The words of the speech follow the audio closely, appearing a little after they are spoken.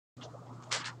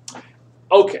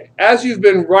Okay, as you've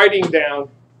been writing down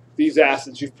these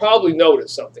acids, you've probably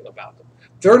noticed something about them.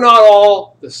 They're not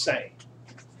all the same.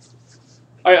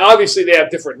 Obviously, they have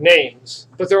different names,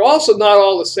 but they're also not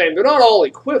all the same. They're not all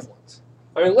equivalent.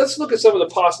 I mean, let's look at some of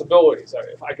the possibilities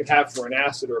if I could have for an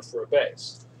acid or for a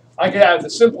base. I could have the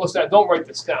simplest, don't write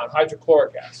this down,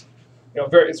 hydrochloric acid. You know,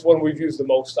 it's one we've used the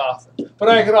most often. But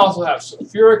I could also have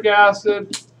sulfuric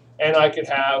acid, and I could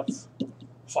have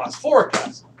phosphoric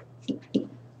acid.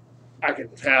 I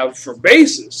could have, for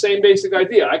bases, same basic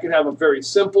idea. I could have a very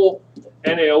simple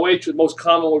NaOH, the most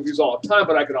common we've used all the time,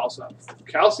 but I could also have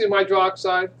calcium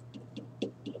hydroxide,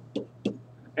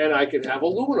 and I could have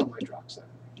aluminum hydroxide.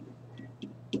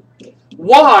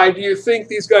 Why do you think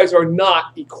these guys are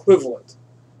not equivalent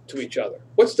to each other?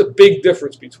 What's the big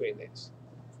difference between these?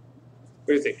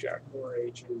 What do you think, Jared? More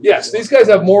H's. Yes, these guys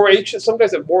have more H's. Some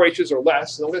guys have more H's or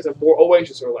less. Some guys have more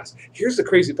OH's or less. Here's the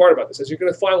crazy part about this. As you're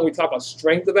going to find when we talk about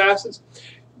strength of acids,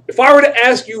 if I were to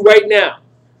ask you right now,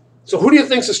 so who do you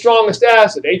think is the strongest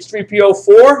acid?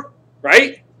 H3PO4,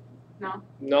 right? No.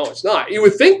 No, it's not. You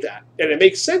would think that, and it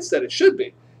makes sense that it should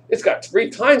be. It's got 3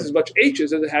 times as much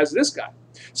H's as it has this guy.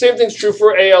 Same thing's true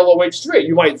for AlOH3.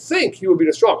 You might think he would be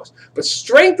the strongest. But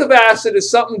strength of acid is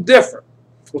something different.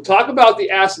 We'll talk about the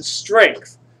acid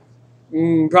strength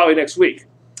probably next week.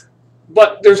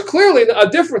 But there's clearly a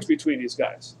difference between these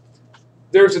guys.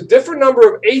 There's a different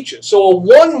number of H's. So a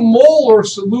 1 molar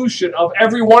solution of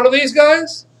every one of these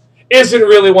guys isn't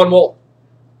really 1 molar.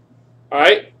 All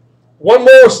right? 1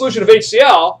 molar solution of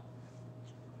HCl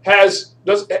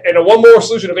and a 1 molar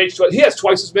solution of H2O, he has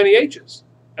twice as many H's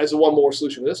as a 1 molar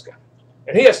solution of this guy.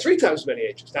 And he has 3 times as many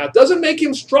H's. Now, it doesn't make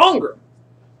him stronger,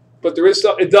 but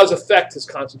it does affect his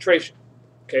concentration.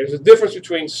 Okay, there's a difference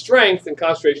between strength and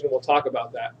concentration, and we'll talk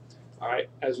about that, all right,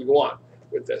 as we go on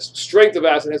with this. Strength of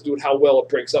acid has to do with how well it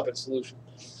breaks up in solution.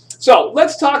 So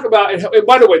let's talk about, and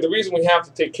by the way, the reason we have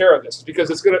to take care of this is because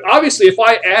it's going to, obviously, if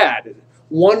I add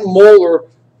 1 molar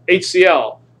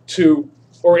HCl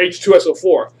or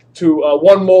H2SO4 to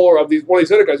 1 molar of one of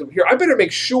these other guys over here, I better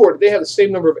make sure that they have the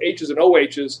same number of H's and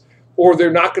OH's, or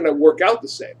they're not going to work out the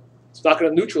same. It's not going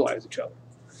to neutralize each other.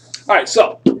 All right,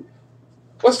 so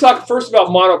let's talk first about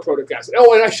monoprotic acid.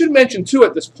 Oh, and I should mention, too,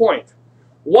 at this point,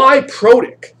 why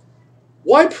protic?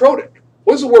 Why protic?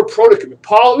 What does the word protic mean?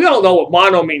 We all know what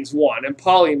mono means 1 and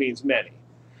poly means many.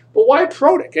 But why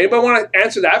protic? Anybody want to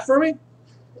answer that for me?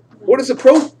 What does a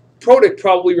protic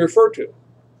probably refer to?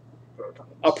 Proton.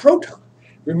 A proton.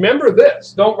 Remember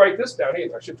this. Don't write this down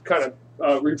either. I should kind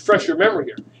of refresh your memory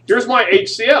here. Here's my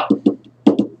HCl.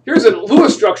 Here's a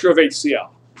Lewis structure of HCl.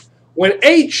 When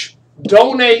HCl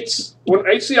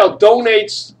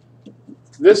donates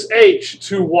this H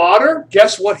to water,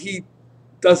 guess what he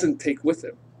doesn't take with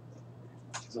him?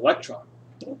 His electron.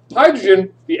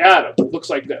 Hydrogen, the atom, looks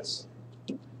like this.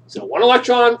 He's got 1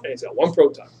 electron and he's got 1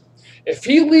 proton. If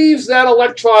he leaves that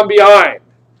electron behind,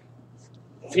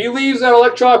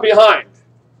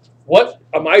 what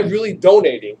am I really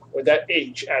donating when that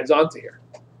H adds onto here?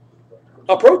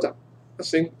 A proton. A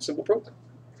simple proton.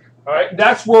 All right,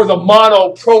 that's where the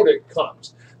monoprotic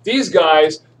comes. These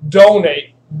guys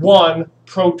donate 1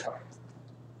 proton.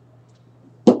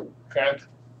 Okay?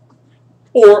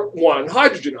 Or 1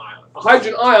 hydrogen ion. A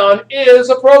hydrogen ion is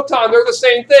a proton. They're the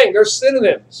same thing. They're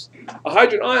synonyms. A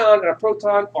hydrogen ion and a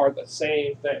proton are the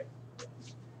same thing.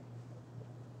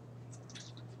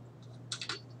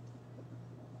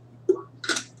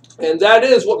 And that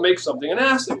is what makes something an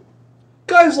acid.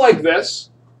 Guys like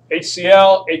this,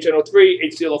 HCl, HNO3,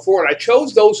 HClO4, and I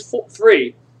chose those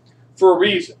 3 for a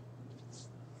reason.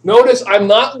 Notice I'm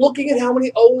not looking at how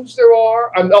many O's there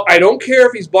are. I don't care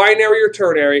if he's binary or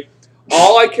ternary.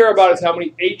 All I care about is how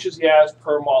many H's he has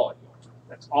per molecule.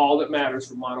 That's all that matters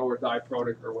for mono or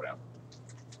diprotic or whatever.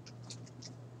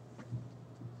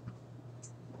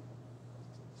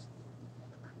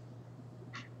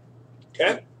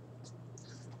 Okay?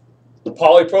 The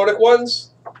polyprotic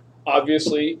ones,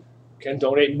 obviously, can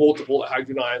donate multiple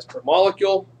hydrogen ions per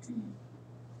molecule.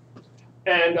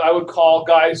 And I would call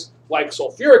guys like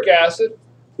sulfuric acid,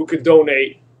 who could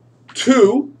donate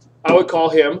 2, I would call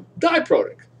him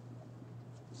diprotic.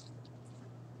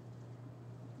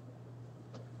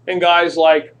 And guys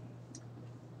like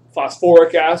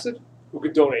phosphoric acid, who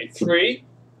could donate 3,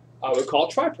 I would call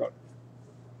triprotic.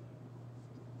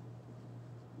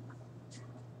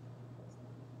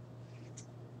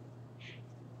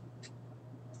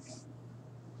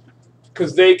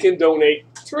 Because they can donate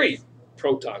 3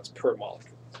 protons per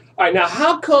molecule. All right, now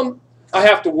how come I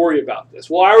have to worry about this?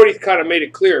 Well, I already kind of made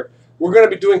it clear. We're going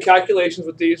to be doing calculations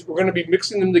with these. We're going to be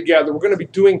mixing them together. We're going to be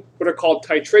doing what are called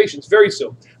titrations very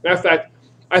soon. Matter of fact,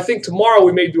 I think tomorrow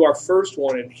we may do our first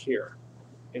one in here,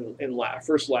 in lab,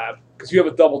 first lab, because you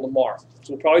have a double tomorrow.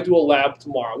 So we'll probably do a lab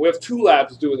tomorrow. We have 2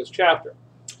 labs to do in this chapter.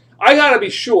 I got to be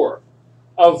sure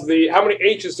of how many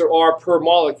H's there are per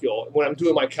molecule when I'm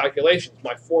doing my calculations,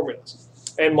 my formulas,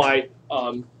 and my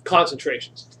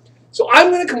concentrations. So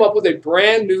I'm going to come up with a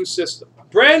brand new system, a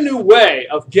brand new way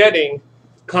of getting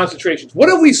concentrations. What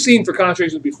have we seen for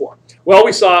concentrations before? Well,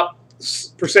 we saw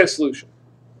percent solution.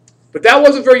 But that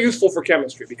wasn't very useful for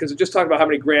chemistry because it just talked about how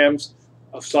many grams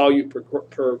of solute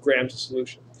per grams of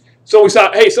solution. So we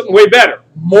saw, hey, something way better.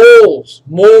 Moles,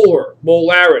 molar,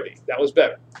 molarity. That was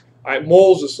better. All right,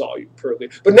 moles of solute per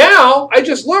liter. But now I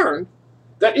just learned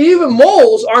that even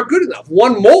moles aren't good enough.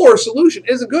 1 molar solution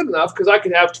isn't good enough because I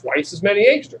can have twice as many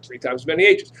H's or 3 times as many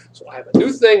H's. So I have a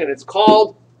new thing, and it's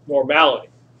called normality.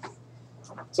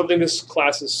 Something this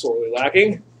class is sorely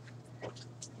lacking.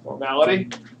 Normality.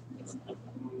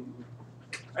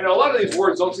 I know a lot of these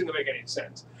words don't seem to make any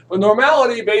sense. But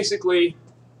normality basically,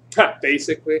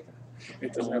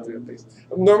 it doesn't have to be basic.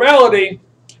 Normality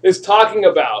is talking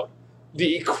about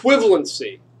the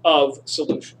equivalency of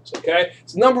solutions, okay?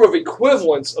 It's the number of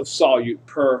equivalents of solute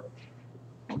per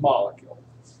molecule,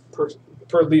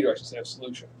 per liter, I should say, of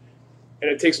solution. And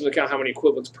it takes into account how many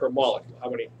equivalents per molecule, how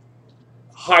many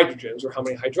hydrogens or how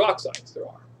many hydroxides there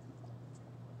are.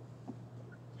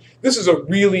 This is a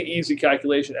really easy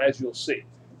calculation, as you'll see.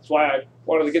 That's why I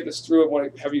wanted to get this through. I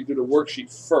want to have you do the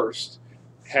worksheet first,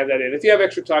 have that in. If you have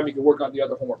extra time, you can work on the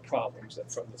other homework problems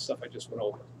from the stuff I just went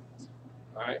over.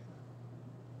 All right?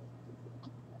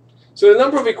 So the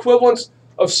number of equivalents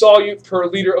of solute per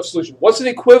liter of solution. What's an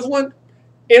equivalent?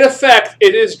 In effect,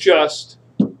 it is just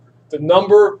the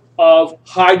number of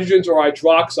hydrogens or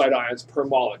hydroxide ions per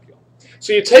molecule.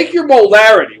 So you take your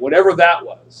molarity, whatever that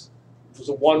was. It was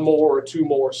a 1 molar or 2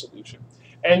 molar solution.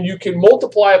 And you can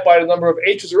multiply it by the number of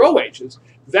H's or OH's.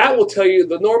 That will tell you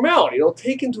the normality. It'll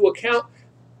take into account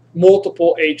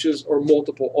multiple H's or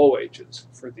multiple OH's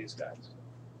for these guys.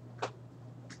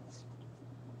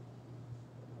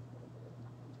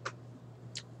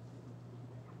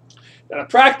 Now to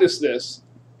practice this,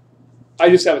 I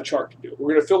just have a chart to do. We're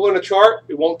going to fill in a chart.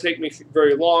 It won't take me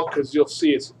very long because you'll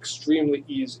see it's extremely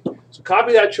easy. So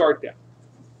copy that chart down.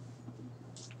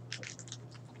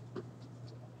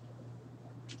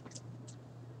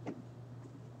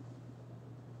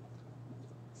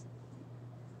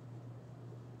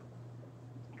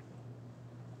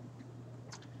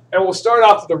 And we'll start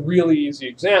off with a really easy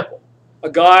example. A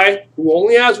guy who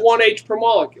only has 1 H per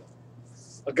molecule.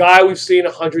 A guy we've seen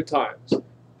 100 times,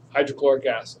 hydrochloric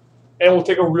acid. And we'll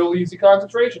take a real easy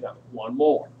concentration of it, 1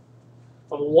 molar.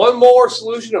 From a 1 molar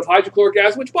solution of hydrochloric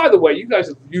acid, which, by the way, you guys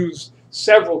have used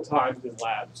several times in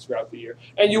labs throughout the year,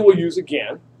 and you will use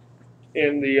again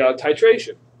in the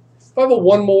titration. If I have a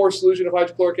 1 molar solution of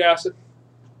hydrochloric acid,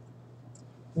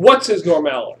 what's his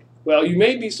normality? Well, you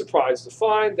may be surprised to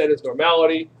find that his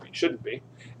normality, it shouldn't be,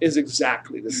 is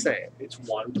exactly the same. It's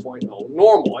 1.0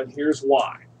 normal, and here's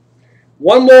why.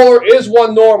 1 molar is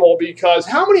 1 normal because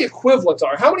how many equivalents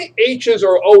are, how many H's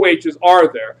or OH's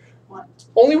are there? 1.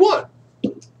 Only 1.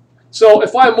 So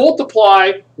if I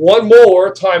multiply 1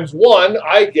 molar times 1,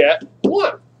 I get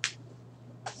 1.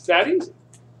 It's that easy.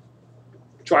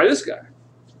 Try this guy.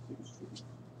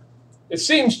 It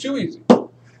seems too easy.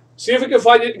 See if we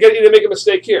can get you to make a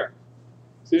mistake here.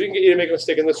 See if we can get you to make a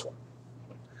mistake in this one.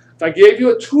 If I gave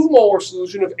you a 2 molar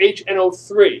solution of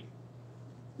HNO3,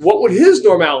 what would his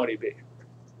normality be?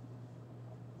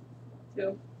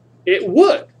 Yeah. It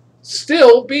would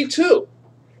still be 2.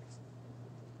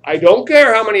 I don't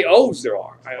care how many O's there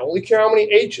are. I only care how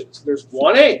many H's. There's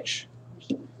 1 H.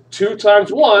 2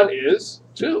 times 1 is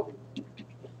 2.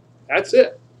 That's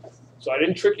it. So I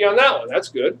didn't trick you on that one. That's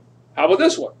good. How about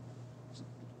this one?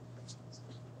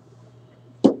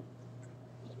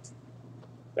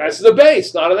 That's the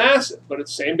base, not an acid, but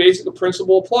it's the same basic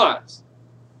principle applies.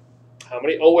 How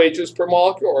many OH's per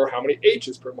molecule or how many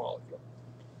H's per molecule?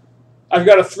 I've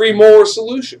got a 3 molar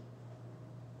solution.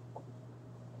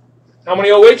 How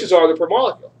many OH's are there per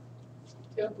molecule?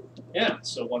 2. Yeah,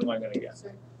 so what am I going to get?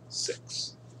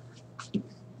 6.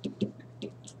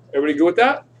 Everybody good with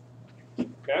that?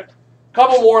 Okay.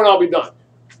 Couple more and I'll be done.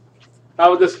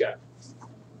 How about this guy?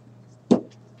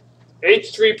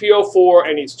 H3PO4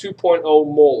 and he's 2.0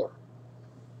 molar.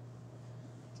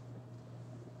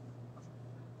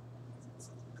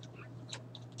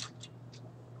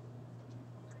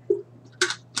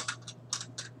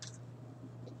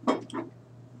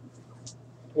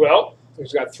 Well,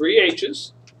 he's got 3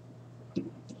 H's.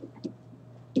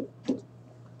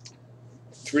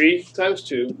 3 times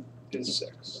 2 is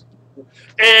 6.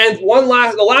 And the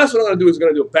last one I'm going to do is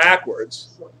going to do it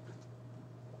backwards.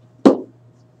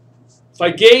 If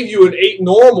I gave you an 8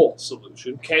 normal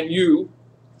solution, can you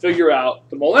figure out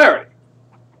the molarity?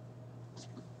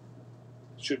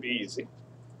 Should be easy.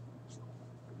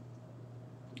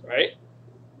 Right?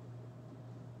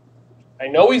 I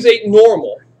know he's 8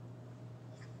 normal.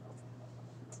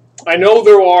 I know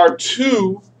there are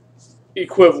 2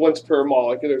 equivalents per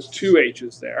molecule. There's 2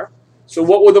 H's there. So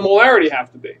what would the molarity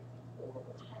have to be?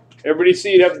 Everybody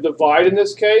see you'd have to divide in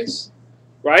this case,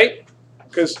 right?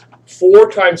 Because 4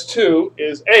 times 2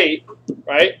 is 8,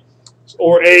 right?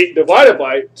 Or 8 divided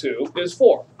by 2 is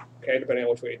 4, okay, depending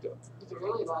on which way you do it.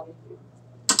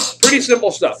 Pretty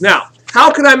simple stuff. Now,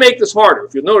 how can I make this harder?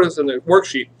 If you'll notice in the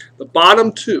worksheet, the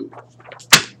bottom 2,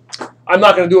 I'm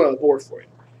not going to do it on the board for you.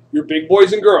 You're big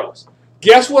boys and girls.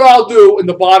 Guess what I'll do in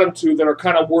the bottom 2 that are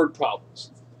kind of word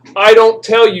problems? I don't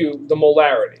tell you the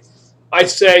molarity. I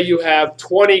say you have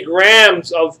 20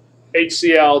 grams of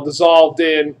HCl dissolved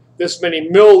in this many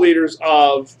milliliters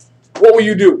of, what will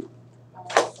you do?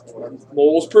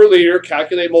 Moles per liter,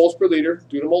 calculate moles per liter,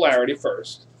 do the molarity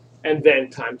first, and then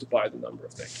times it by the number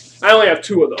of things. I only have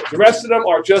 2 of those. The rest of them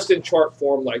are just in chart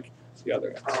form like the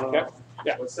other guys. Okay?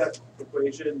 Yeah. What's that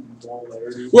equation?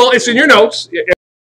 Molarity? Well, it's in your notes.